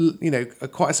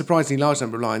 Quite a surprisingly large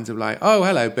number of lines of like, "Oh,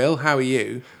 hello, Bill, how are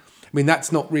you?" I mean,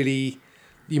 that's not really.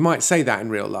 You might say that in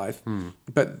real life,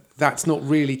 but that's not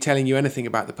really telling you anything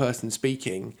about the person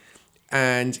speaking.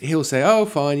 And he'll say, "Oh,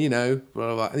 fine, blah,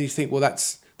 blah, blah." And you think, well,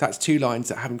 that's 2 lines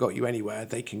that haven't got you anywhere.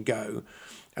 They can go.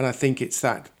 And I think it's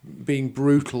that being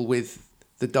brutal with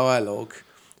the dialogue,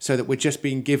 so that we're just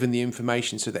being given the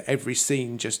information, so that every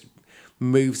scene just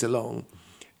moves along.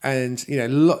 And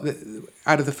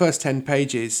out of the first 10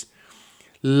 pages,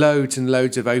 loads and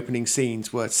loads of opening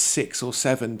scenes were 6 or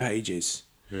 7 pages.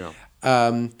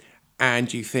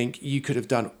 and you think you could have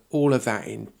done all of that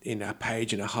in a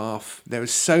page and a half. There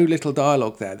was so little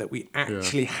dialogue there that we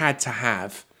actually had to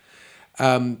have,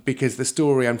 because the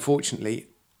story, unfortunately,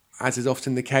 as is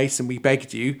often the case, and we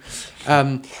begged you,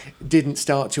 didn't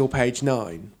start till page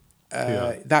 9.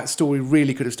 That story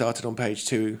really could have started on page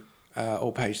 2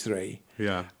 or page 3.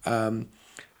 Yeah. And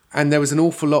there was an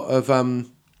awful lot of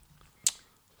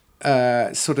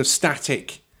sort of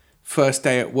static first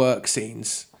day at work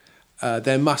scenes.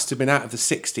 There must have been, out of the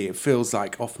 60, it feels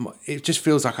like it just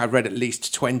feels like I've read at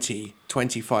least 20,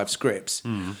 25 scripts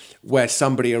where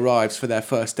somebody arrives for their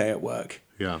first day at work.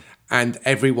 Yeah. And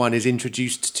everyone is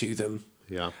introduced to them.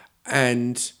 Yeah.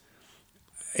 And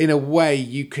in a way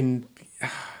you can,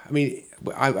 I mean,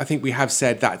 I think we have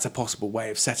said that's a possible way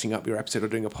of setting up your episode or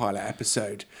doing a pilot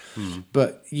episode,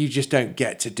 but you just don't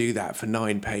get to do that for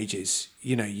 9 pages.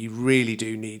 You know, you really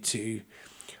do need to,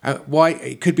 why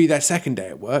it could be their second day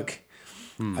at work.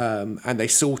 And they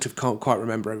sort of can't quite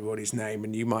remember everybody's name,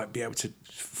 and you might be able to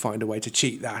find a way to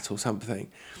cheat that or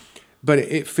something. But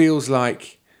it feels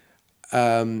like,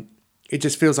 it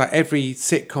just feels like every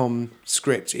sitcom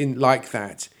script in like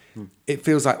that, it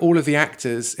feels like all of the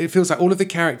actors, it feels like all of the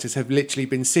characters have literally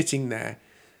been sitting there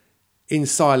in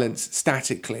silence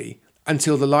statically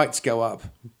until the lights go up,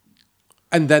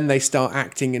 and then they start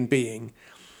acting and being.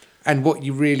 And what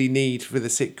you really need for the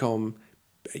sitcom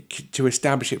to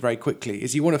establish it very quickly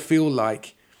is you want to feel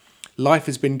like life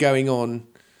has been going on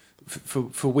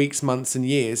for weeks, months and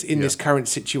years in this current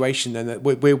situation, and that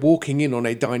we're walking in on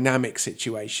a dynamic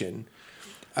situation.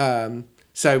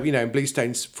 So, you know, in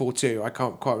Bluestones 4-2, I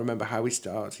can't quite remember how we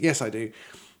start. Yes, I do.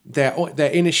 They're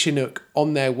in a Chinook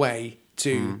on their way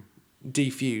to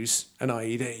defuse an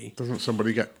IED. Doesn't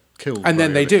somebody get killed? And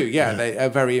then they do, They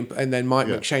are and then Mike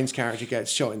McShane's character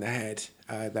gets shot in the head.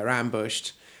 They're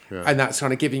ambushed. Yeah. And that's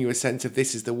kind of giving you a sense of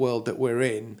this is the world that we're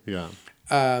in. Yeah.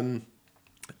 And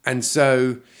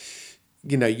so,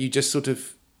 you know, you just sort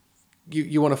of,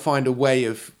 you want to find a way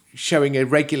of showing a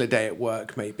regular day at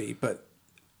work maybe, but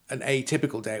an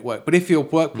atypical day at work. But if your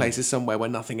workplace is somewhere where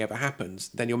nothing ever happens,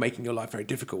 then you're making your life very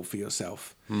difficult for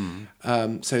yourself.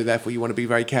 So therefore you want to be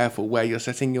very careful where you're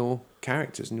setting your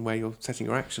characters and where you're setting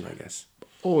your action, I guess.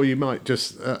 Or you might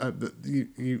just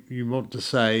you want to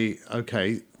say,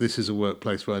 okay, this is a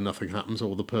workplace where nothing happens,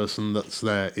 or the person that's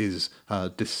there is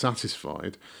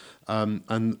dissatisfied,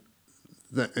 and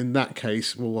in that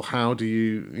case, well, how do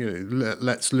you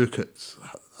let's look at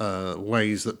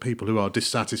ways that people who are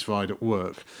dissatisfied at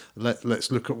work,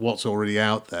 let's look at what's already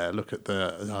out there. Look at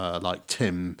the like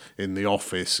Tim in The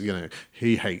Office. You know,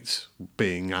 he hates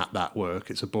being at that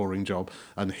work. It's a boring job,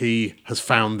 and he has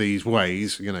found these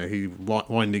ways. You know, he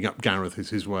winding up Gareth is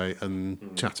his way,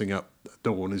 and chatting up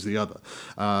Dawn is the other.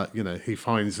 You know, he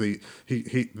finds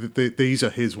these are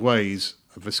his ways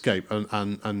of escape,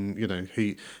 and you know,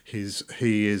 he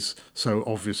is so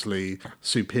obviously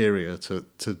superior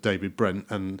to David Brent,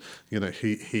 and you know,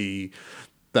 he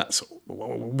that's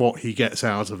what he gets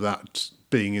out of that,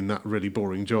 being in that really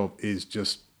boring job, is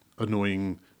just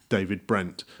annoying David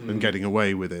Brent and getting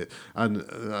away with it. And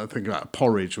I think about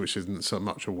Porridge, which isn't so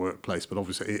much a workplace, but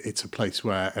obviously it's a place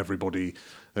where everybody,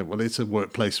 well, it's a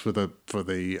workplace for the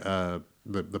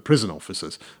prison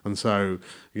officers, and so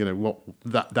you know what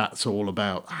that's all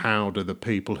about. How do the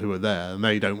people who are there, and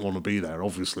they don't want to be there,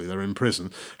 obviously they're in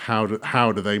prison, how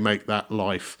do they make that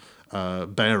life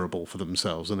bearable for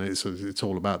themselves? And it's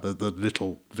all about the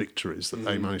little victories that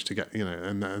they manage to get, you know,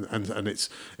 and it's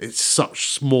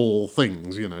such small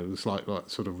things, you know. It's like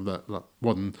sort of that, like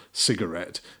one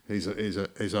cigarette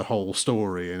is a whole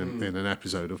story in an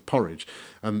episode of Porridge,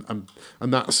 and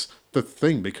that's the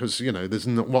thing, because you know, there's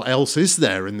what else is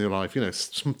there in their life? You know,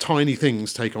 some tiny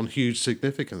things take on huge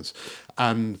significance,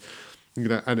 and you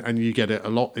know, and you get it a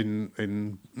lot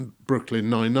in Brooklyn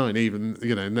Nine-Nine. Even,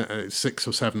 you know, 6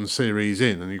 or 7 series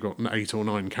in, and you've got 8 or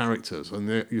 9 characters,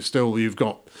 and you've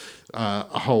got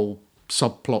a whole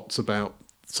subplots about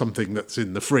something that's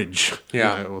in the fridge, you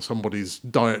know, or somebody's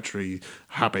dietary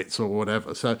habits or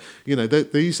whatever. So you know,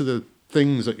 these are the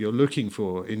things that you're looking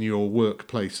for in your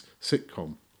workplace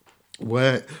sitcom.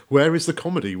 Where is the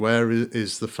comedy? Where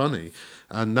is the funny?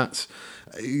 And that's,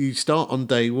 you start on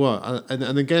day one,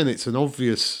 and again, it's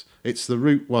the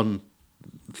route one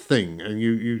thing, and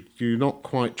you're not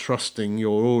quite trusting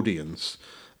your audience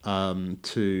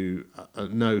to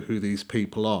know who these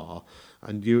people are,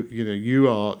 and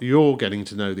you're getting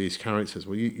to know these characters.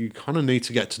 Well, you kind of need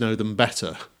to get to know them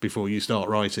better before you start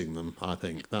writing them. I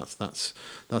think that's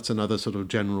another sort of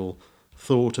general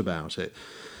thought about it.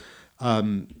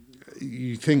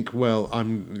 you think, well,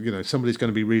 somebody's going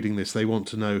to be reading this. They want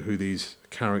to know who these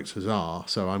characters are.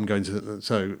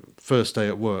 So first day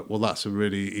at work. Well, that's a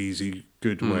really easy,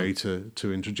 good way to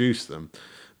introduce them.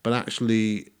 But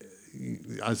actually,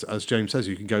 as James says,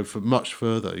 you can go for much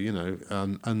further.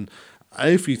 And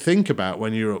if you think about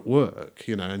when you're at work,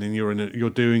 and then you're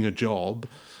doing a job,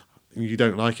 and you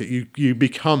don't like it, you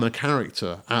become a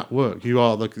character at work. You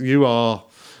are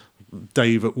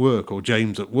Dave at work or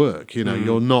James at work.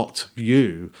 You're not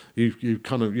you.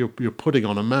 You're putting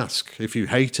on a mask if you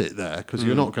hate it there, because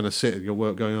you're not going to sit at your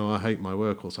work going, oh, I hate my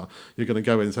work or something. You're going to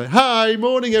go in and say, hi,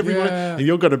 morning everyone. Yeah. And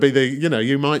you're going to be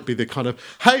you might be the kind of,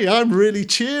 hey, I'm really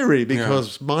cheery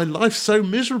because my life's so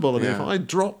miserable, and if I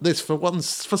drop this for one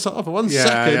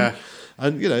second. Yeah.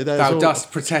 And there's thou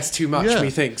dost protest too much,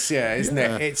 methinks, isn't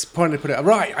it? It's pointing to put it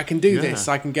right. I can do this.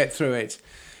 I can get through it.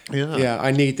 Yeah,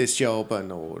 I need this job, or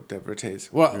whatever it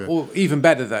is. Well, or even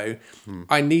better though,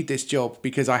 I need this job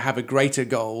because I have a greater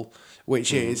goal,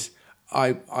 which is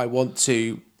I want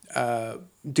to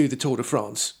do the Tour de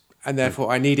France, and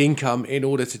therefore I need income in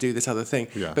order to do this other thing.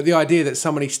 Yeah. But the idea that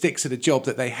somebody sticks at a job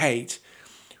that they hate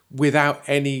without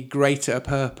any greater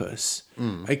purpose,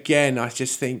 again, I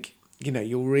just think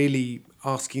you're really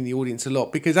asking the audience a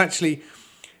lot, because actually,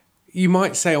 you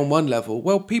might say on one level,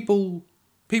 well, people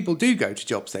do go to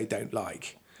jobs they don't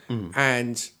like,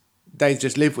 and they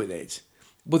just live with it.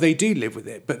 Well, they do live with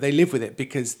it, but they live with it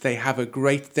because they have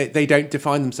they don't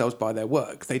define themselves by their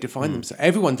work. They define themselves.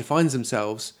 Everyone defines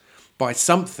themselves by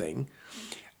something.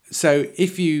 So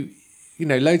if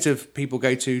loads of people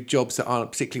go to jobs that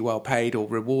aren't particularly well paid or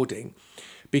rewarding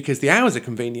because the hours are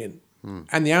convenient.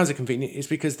 And the hours are convenient is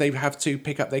because they have to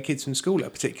pick up their kids from school at a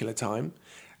particular time.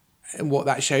 And what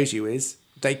that shows you is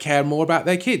they care more about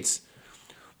their kids.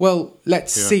 Well,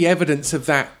 let's see evidence of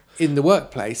that in the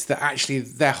workplace, that actually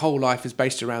their whole life is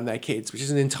based around their kids, which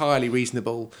is an entirely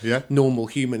reasonable, normal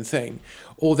human thing.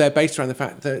 Or they're based around the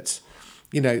fact that,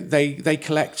 they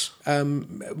collect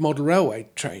model railway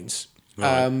trains.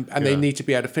 Right. And they need to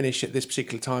be able to finish at this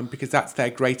particular time because that's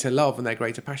their greater love and their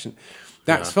greater passion.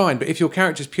 That's fine. But if your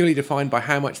character is purely defined by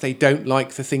how much they don't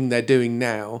like the thing they're doing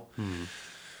now,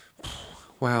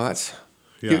 wow, that's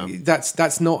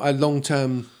not a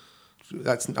long-term...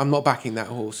 I'm not backing that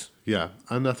horse. Yeah,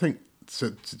 and I think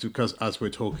because as we're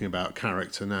talking about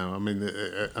character now, I mean,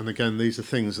 and again, these are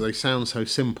things, they sound so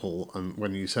simple, and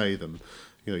when you say them,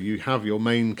 you have your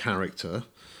main character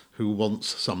who wants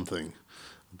something.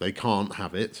 They can't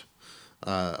have it,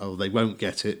 or they won't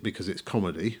get it because it's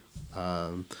comedy,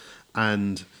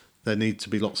 and there need to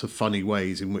be lots of funny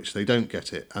ways in which they don't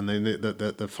get it. And then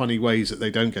the funny ways that they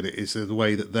don't get it is the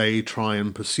way that they try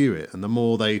and pursue it. And the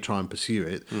more they try and pursue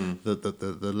it,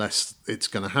 the less it's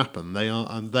going to happen. They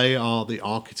are the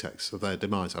architects of their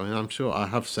demise. I mean, I'm sure I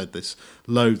have said this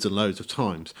loads and loads of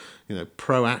times.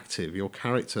 Proactive.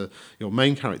 Your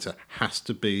main character has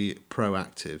to be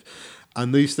proactive.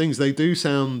 And these things, they do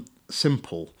sound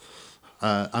simple.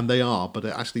 And they are, but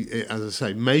actually, as I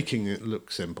say, making it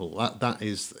look simple, that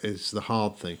is the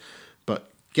hard thing. But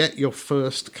get your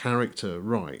first character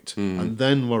right, and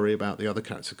then worry about the other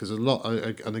characters. Because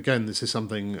and again, this is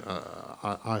something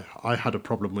I had a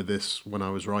problem with this when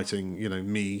I was writing.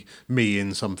 Me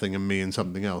in something and me in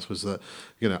something else, was that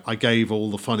I gave all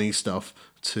the funny stuff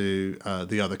to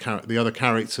the other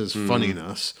characters'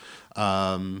 funniness.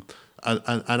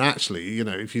 And actually,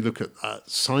 if you look at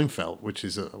Seinfeld, which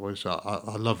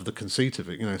I love the conceit of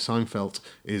it. Seinfeld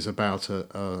is about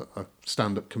a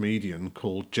stand-up comedian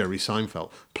called Jerry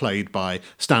Seinfeld, played by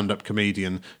stand-up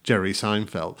comedian Jerry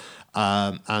Seinfeld,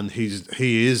 and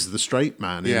he is the straight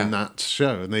man in that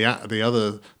show, and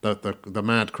the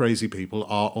mad crazy people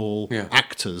are all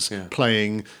actors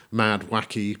playing mad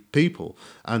wacky people,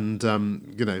 and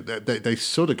they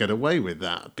sort of get away with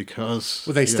that because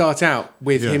they start out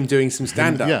with him doing some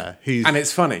stand-up, and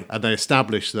it's funny, and they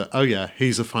establish that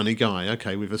he's a funny guy.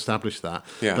 Okay, we've established that,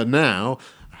 but now,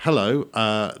 hello,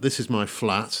 this is my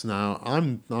flat. Now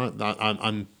I'm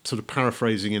sort of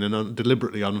paraphrasing in a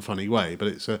deliberately unfunny way, but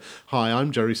it's hi,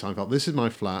 I'm Jerry Seinfeld. This is my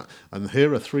flat, and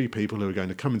here are 3 people who are going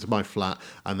to come into my flat,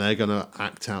 and they're going to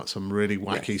act out some really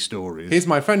wacky stories. Here's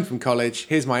my friend from college.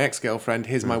 Here's my ex-girlfriend.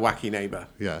 Here's my wacky neighbour.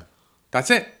 Yeah, that's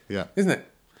it. Yeah, isn't it?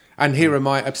 And here are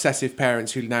my obsessive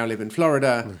parents who now live in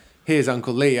Florida. Here's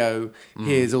Uncle Leo.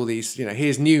 Here's all these,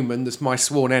 here's Newman, that's my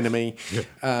sworn enemy,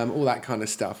 all that kind of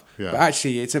stuff. Yeah. But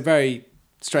actually, it's a very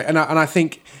straight... And I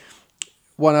think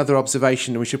one other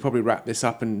observation, and we should probably wrap this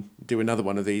up and do another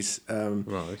one of these,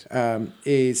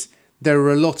 is there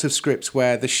are a lot of scripts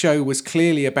where the show was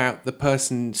clearly about the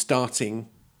person starting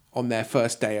on their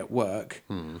first day at work,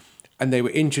 and they were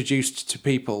introduced to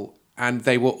people and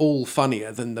they were all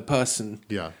funnier than the person.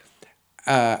 Yeah.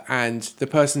 And the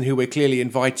person who we're clearly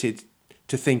invited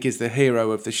to think is the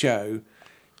hero of the show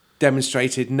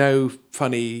demonstrated no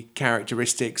funny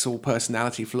characteristics or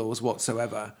personality flaws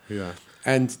whatsoever. Yeah.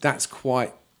 And that's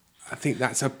I think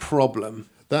that's a problem.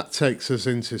 That takes us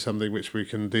into something which we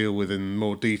can deal with in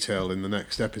more detail in the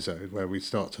next episode, where we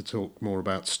start to talk more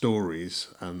about stories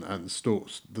and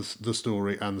the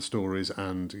story and the stories,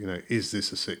 and is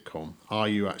this a sitcom? Are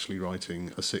you actually writing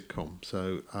a sitcom?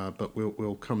 So, but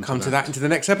we'll come to that into the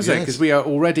next episode, because we are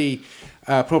already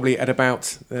probably at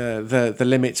about the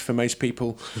limit for most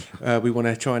people. We want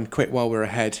to try and quit while we're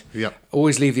ahead. Yep.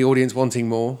 Always leave the audience wanting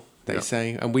more. They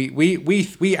say, and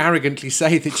we arrogantly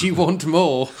say that you want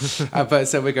more, but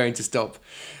so we're going to stop.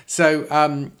 So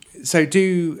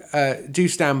do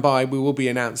stand by. We will be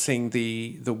announcing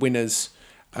the winners.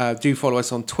 Do follow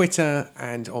us on Twitter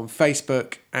and on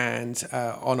Facebook, and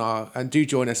do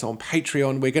join us on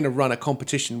Patreon. We're going to run a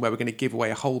competition where we're going to give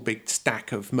away a whole big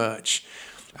stack of merch.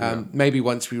 Maybe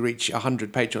once we reach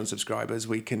 100 Patreon subscribers,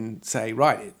 we can say,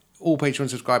 right, all Patreon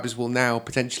subscribers will now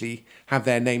potentially have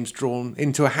their names drawn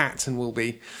into a hat, and we'll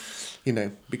be,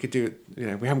 we could do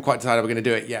it. We haven't quite decided we're going to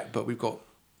do it yet, but we've got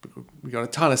a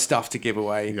ton of stuff to give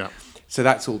away. Yeah. So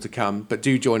that's all to come. But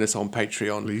do join us on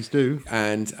Patreon. Please do.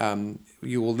 And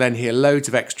you will then hear loads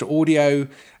of extra audio,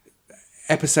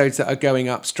 episodes that are going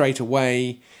up straight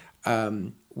away.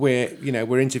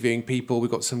 We're interviewing people.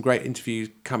 We've got some great interviews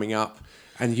coming up,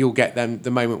 and you'll get them the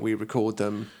moment we record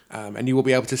them. And you will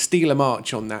be able to steal a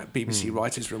march on that BBC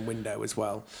Writers' Room window as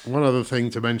well. One other thing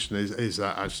to mention is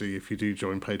that actually, if you do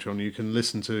join Patreon, you can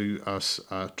listen to us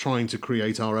trying to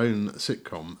create our own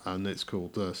sitcom, and it's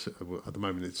called at the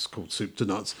moment it's called Soup to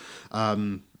Nuts.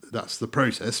 That's the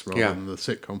process rather than the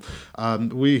sitcom.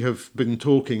 We have been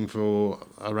talking for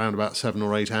around about 7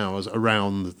 or 8 hours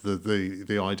around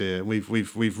the idea.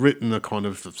 We've written a kind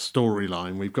of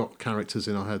storyline. We've got characters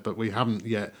in our head, but we haven't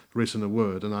yet written a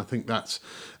word. And I think that's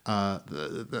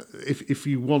if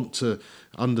you want to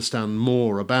understand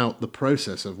more about the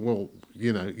process of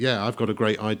I've got a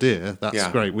great idea. That's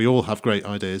great. We all have great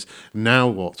ideas. Now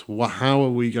what? How are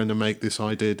we going to make this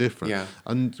idea different? Yeah.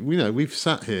 And we've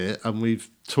sat here and we've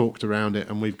talked around it,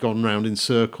 and we've gone round in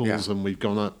circles, and we've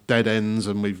gone up dead ends,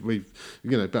 and we've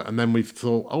and then we've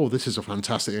thought, oh, this is a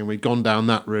fantastic, and we've gone down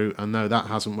that route, and no, that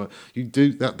hasn't worked. You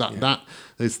do that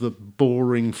is the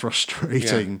boring,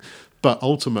 frustrating, but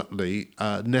ultimately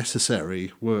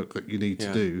necessary work that you need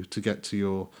to do to get to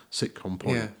your sitcom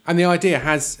point. Yeah, and the idea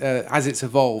has, as it's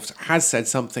evolved, has said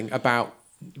something about,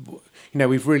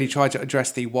 we've really tried to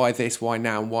address the why this, why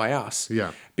now, and why us.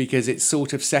 Yeah. Because it's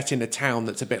sort of set in a town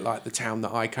that's a bit like the town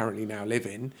that I currently now live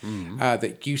in,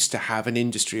 that used to have an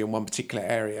industry in one particular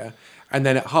area, and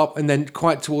then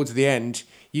quite towards the end,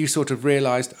 you sort of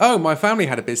realised, oh, my family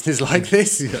had a business like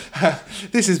this.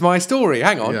 This is my story.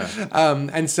 Hang on.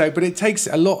 Yeah. But it takes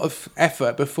a lot of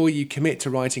effort before you commit to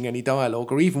writing any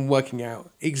dialogue, or even working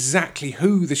out exactly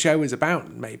who the show is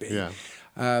about, maybe. Yeah.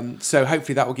 So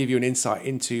hopefully that will give you an insight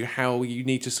into how you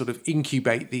need to sort of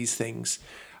incubate these things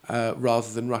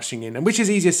rather than rushing in, and which is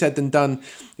easier said than done,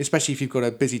 especially if you've got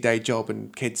a busy day job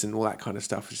and kids and all that kind of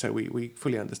stuff. So we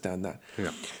fully understand that.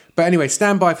 Yeah. But anyway,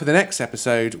 stand by for the next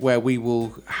episode, where we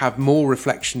will have more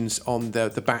reflections on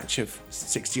the batch of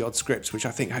 60-odd scripts, which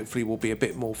I think hopefully will be a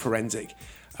bit more forensic.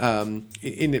 In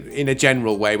a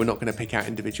general way, we're not going to pick out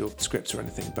individual scripts or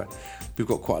anything, but we've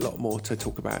got quite a lot more to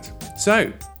talk about.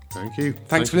 So, thank you.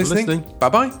 Thanks for listening.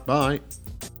 Bye-bye. Bye.